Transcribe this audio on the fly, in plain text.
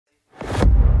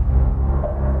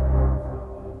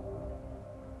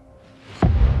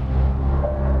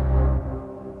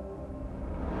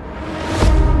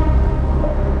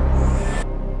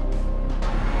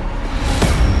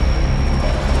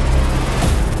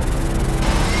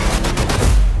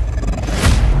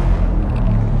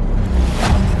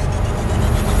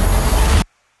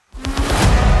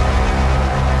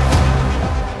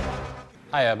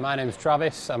Hi, my name's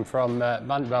Travis. I'm from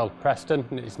Preston.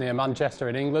 It's near Manchester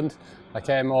in England. I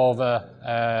came over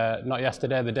not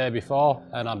yesterday, the day before,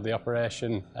 and had the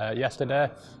operation yesterday,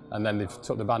 and then they've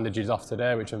took the bandages off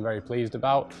today, which I'm very pleased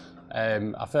about.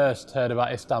 I first heard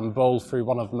about Istanbul through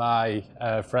one of my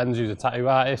friends who's a tattoo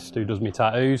artist who does me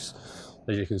tattoos.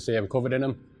 As you can see, I'm covered in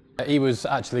them. He was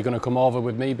actually going to come over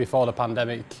with me before the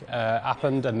pandemic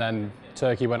happened, and then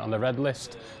Turkey went on the red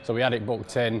list, so we had it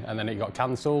booked in and then it got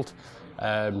cancelled.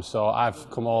 So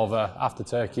I've come over after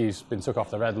Turkey's been took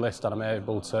off the red list, and I'm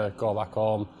able to go back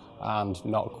home and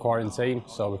not quarantine,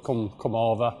 so we've come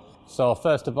over. So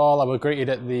first of all, I was greeted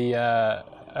at the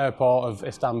airport of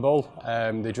Istanbul.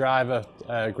 The driver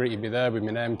greeted me there with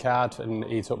my name card, and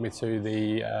he took me to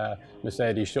the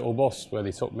Mercedes shuttle bus where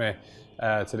they took me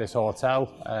to this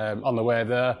hotel. On the way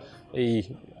there,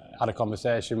 he had a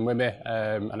conversation with me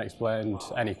and explained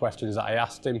any questions that I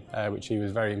asked him, which he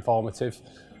was very informative.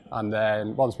 And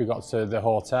then once we got to the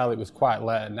hotel, it was quite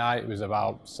late at night. It was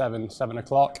about 7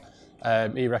 o'clock.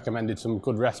 He recommended some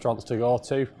good restaurants to go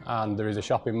to, and there is a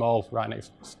shopping mall right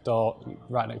next door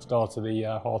to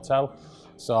the hotel.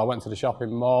 So I went to the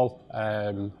shopping mall.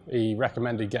 He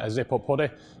recommended get a zip-up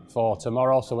hoodie for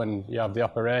tomorrow, so when you have the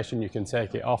operation, you can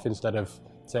take it off instead of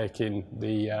taking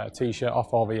the t-shirt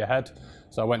off over your head.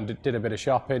 So I went and did a bit of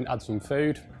shopping, had some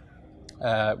food,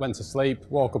 went to sleep,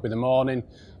 woke up in the morning,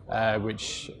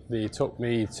 which they took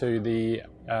me to the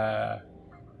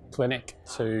clinic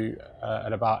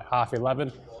at about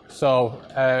 11:30. So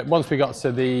once we got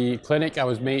to the clinic, I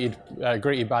was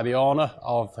greeted by the owner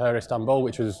of Hair Istanbul,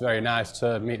 which was very nice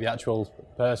to meet the actual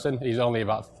person. He's only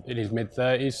about in his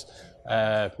mid-30s,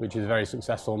 which is a very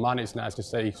successful man. It's nice to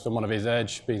see someone of his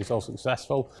age being so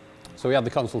successful. So we had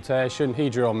the consultation. He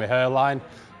drew on my hairline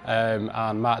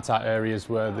and marked out areas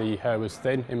where the hair was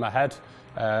thin in my head.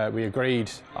 We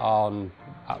agreed on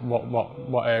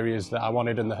what areas that I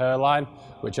wanted in the hairline,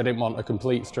 which I didn't want a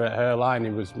complete straight hairline.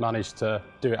 He managed to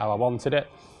do it how I wanted it,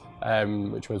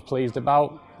 which I was pleased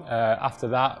about. After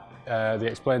that, they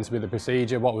explained to me the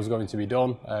procedure, what was going to be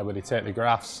done, where they take the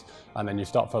grafts and then you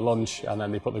stop for lunch and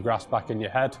then they put the grafts back in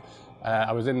your head.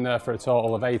 I was in there for a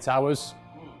total of 8 hours.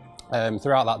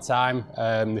 Throughout that time,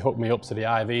 they hooked me up to the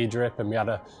IV drip, and we had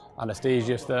a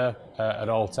anaesthesiast there at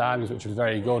all times, which was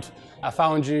very good. I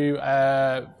found you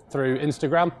through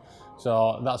Instagram,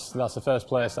 so that's the first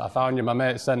place that I found you. My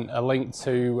mate sent a link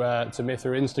to me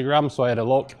through Instagram, so I had a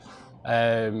look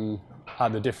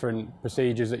at the different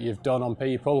procedures that you've done on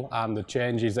people and the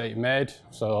changes that it made.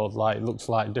 So like, it looks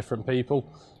like different people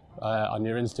on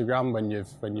your Instagram when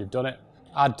you've done it.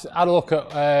 I'd had a look at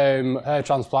hair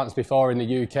transplants before in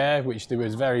the UK, which they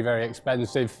was very, very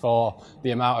expensive for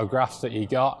the amount of grafts that you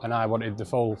got, and I wanted the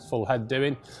full head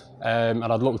doing. And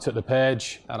I'd looked at the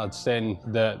page and I'd seen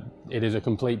that it is a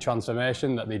complete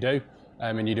transformation that they do,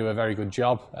 and you do a very good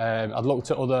job. I'd looked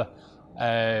at other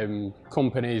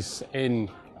companies in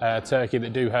Turkey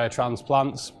that do hair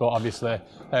transplants, but obviously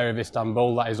Hair of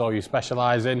Istanbul, that is all you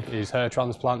specialise in, is hair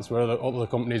transplants, where other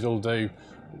companies will do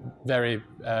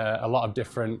a lot of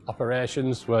different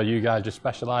operations, where you guys just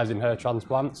specialise in hair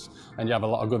transplants, and you have a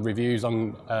lot of good reviews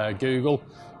on Google,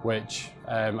 which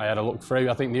I had a look through.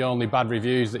 I think the only bad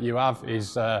reviews that you have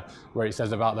is where it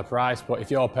says about the price, but if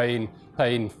you're paying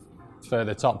for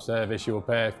the top service, you will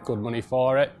pay good money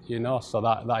for it, you know, so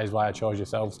that is why I chose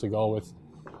yourselves to go with.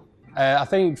 I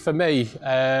think for me,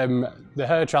 the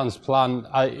hair transplant,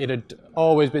 it had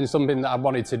always been something that I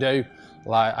wanted to do.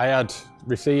 Like, I had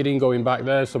receding going back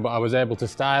there, but I was able to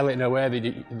style it in a way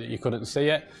that you couldn't see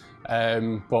it.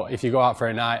 But if you go out for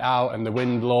a night out and the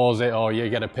wind blows it, or you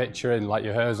get a picture and like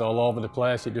your hair's all over the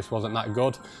place, it just wasn't that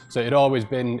good. So it had always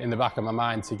been in the back of my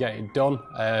mind to get it done,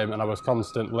 and I was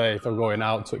constantly, if I'm going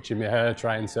out, touching my hair,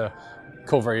 trying to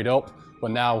cover it up. But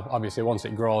now, obviously, once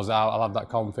it grows out, I'll have that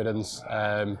confidence,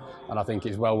 and I think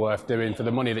it's well worth doing for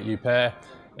the money that you pay.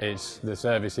 The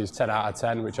service is 10 out of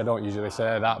 10, which I don't usually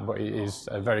say that, but it is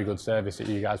a very good service that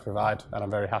you guys provide, and I'm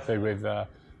very happy with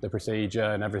the procedure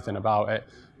and everything about it.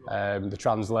 The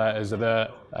translators are there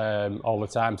all the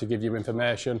time to give you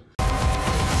information.